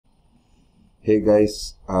Hey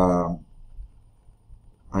guys, I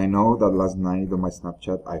know that last night on my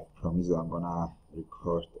Snapchat I promised that I'm gonna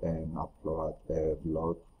record and upload a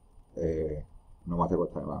vlog no matter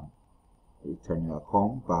what time I'm returning at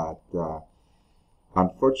home, but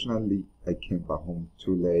unfortunately I came back home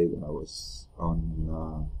too late and I was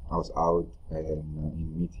out and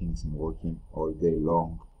in meetings and working all day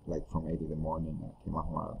long, like from 8 in the morning. I came back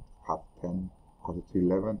home around half 10, quarter to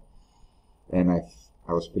 11, and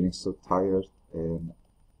I was feeling so tired and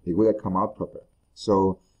it wouldn't come out proper.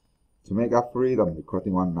 So to make up for it, I'm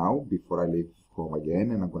recording one now before I leave home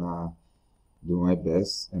again, and I'm gonna do my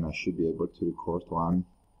best, and I should be able to record one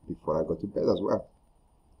before I go to bed as well.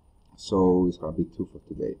 So it's gonna be two for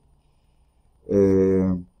today.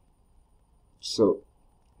 So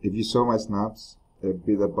if you saw my snaps, a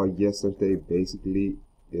bit about yesterday basically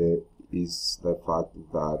is the fact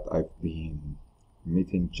that I've been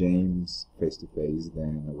meeting James face to face.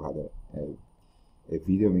 Then we had a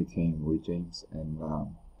video meeting with James and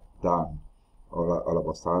Dan all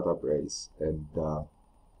about Startup Race, and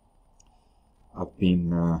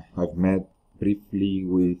I've met briefly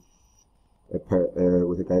with a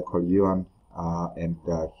guy called Yuan, and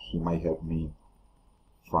he might help me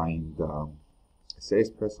find a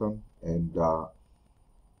salesperson, and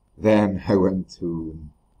then I went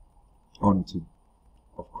on to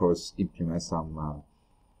of course implement some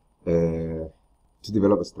to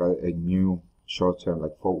develop a new short-term,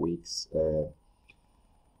 like 4 weeks,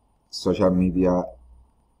 social media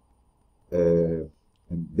and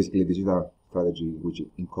basically digital strategy which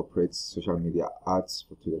incorporates social media ads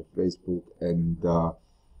for Twitter, Facebook, and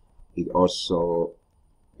it also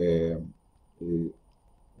it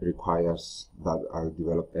requires that I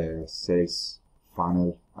develop a sales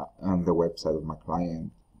funnel on the website of my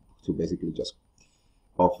client to basically just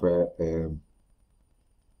offer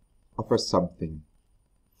something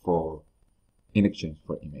for in exchange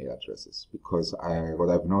for email addresses, because what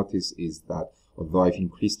I've noticed is that although I've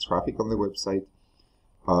increased traffic on the website,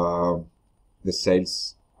 the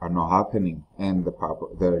sales are not happening, and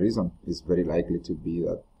the reason is very likely to be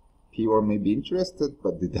that people may be interested,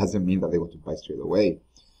 but it doesn't mean that they want to buy straight away.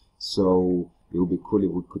 So it would be cool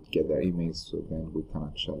if we could get their emails, so then we can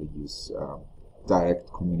actually use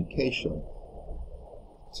direct communication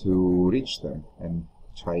to reach them and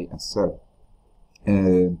try and sell.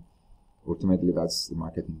 And ultimately, that's the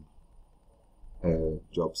marketing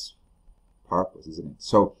job's purpose, isn't it?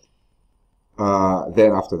 So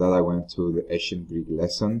then after that, I went to the ancient Greek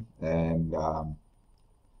lesson, and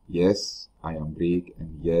yes, I am Greek,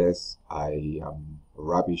 and yes, I am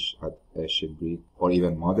rubbish at ancient Greek or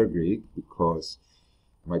even modern Greek, because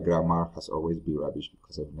my grammar has always been rubbish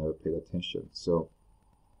because I've never paid attention. So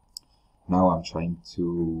now I'm trying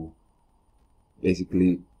to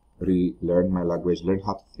basically relearn my language, learn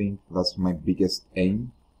how to think. That's my biggest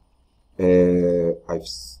aim. I've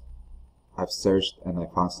searched and I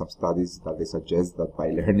found some studies that they suggest that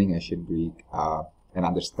by learning ancient Greek and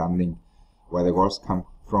understanding where the words come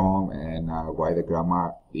from and why the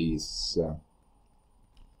grammar is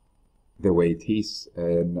the way it is,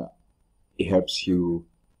 and it helps you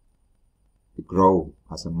grow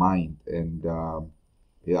as a mind, and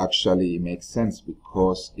it actually makes sense,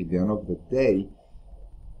 because at the end of the day,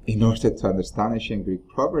 in order to understand ancient Greek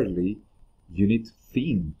properly, you need to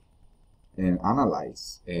think and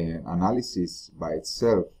analyze, and analysis by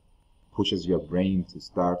itself pushes your brain to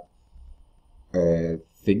start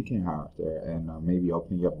thinking harder and maybe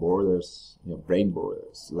open your borders, your brain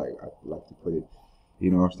borders, like I like to put it,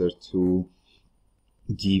 in order to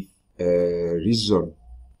give reason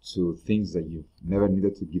to things that you've never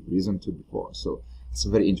needed to give reason to before. So it's a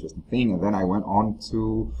very interesting thing. And then I went on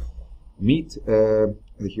to meet the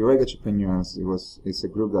Heroic Entrepreneurs. It's a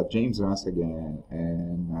group that James runs again,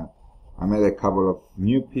 and I met a couple of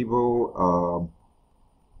new people,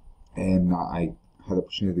 and I had the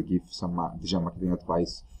opportunity to give some digital marketing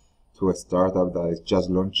advice to a startup that is just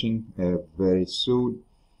launching very soon.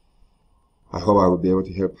 I hope I will be able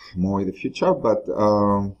to help more in the future, but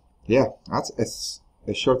yeah, that's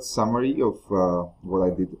a short summary of what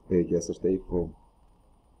I did yesterday for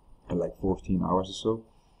like 14 hours or so.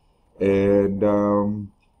 And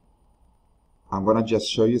I'm gonna just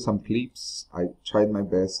show you some clips. I tried my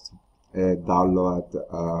best to download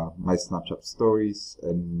my Snapchat stories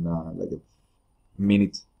and like a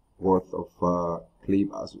minute worth of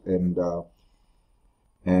clip and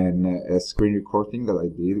a screen recording that I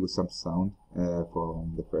did with some sound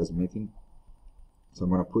from the first meeting. So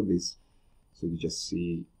I'm gonna put this so you just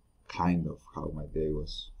see kind of how my day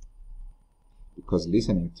was, because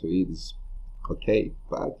listening to it is okay,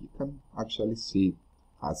 but you can actually see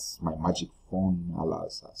as my magic phone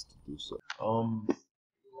allows us to do so.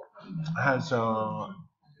 Has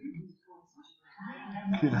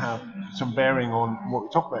could have some bearing on what we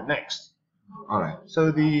talk about next. All right. So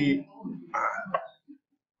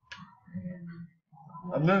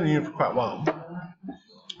I've known him for quite a while,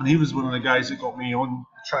 and he was one of the guys that got me on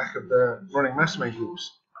the track of the running mastermind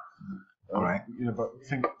groups. All right. You know, about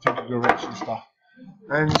think and grow rich and stuff.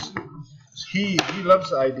 And he loves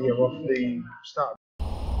the idea of the start.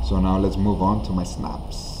 So now let's move on to my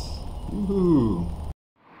snaps. Woohoo!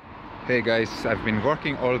 Hey guys, I've been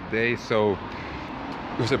working all day, so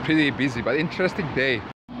it was a pretty busy but interesting day.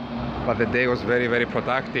 But the day was very, very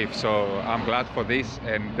productive, so I'm glad for this.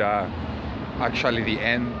 And actually the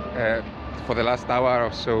end, for the last hour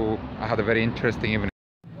or so, I had a very interesting evening.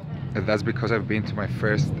 That's because I've been to my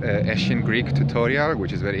first Ancient Greek tutorial,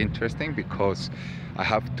 which is very interesting because I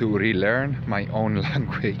have to relearn my own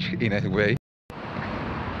language in a way.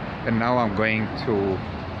 And now I'm going to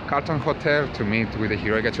Carlton Hotel to meet with the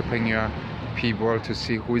Heroic Entrepreneur people to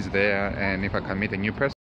see who is there and if I can meet a new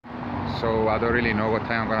person. So I don't really know what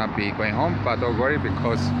time I'm gonna be going home, but don't worry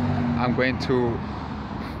because I'm going to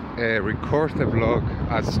record the vlog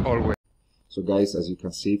as always. So guys, as you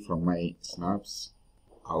can see from my snaps,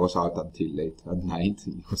 I was out until late at night.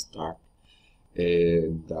 It was dark,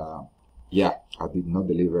 and yeah, I did not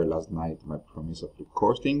deliver last night my promise of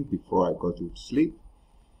recording before I go to sleep.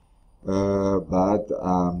 But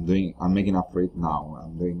I'm making up for it now.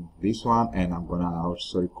 I'm doing this one, and I'm gonna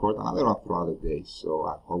also record another one throughout the day. So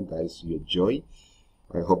I hope guys you enjoy.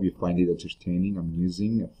 I hope you find it entertaining,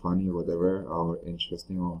 amusing, funny, whatever, or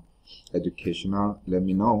interesting or educational. Let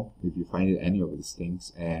me know if you find it any of these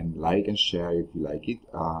things, and like and share if you like it,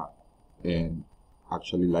 and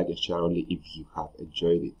actually like and share only if you have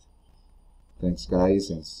enjoyed it. Thanks guys,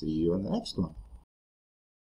 and see you on the next one.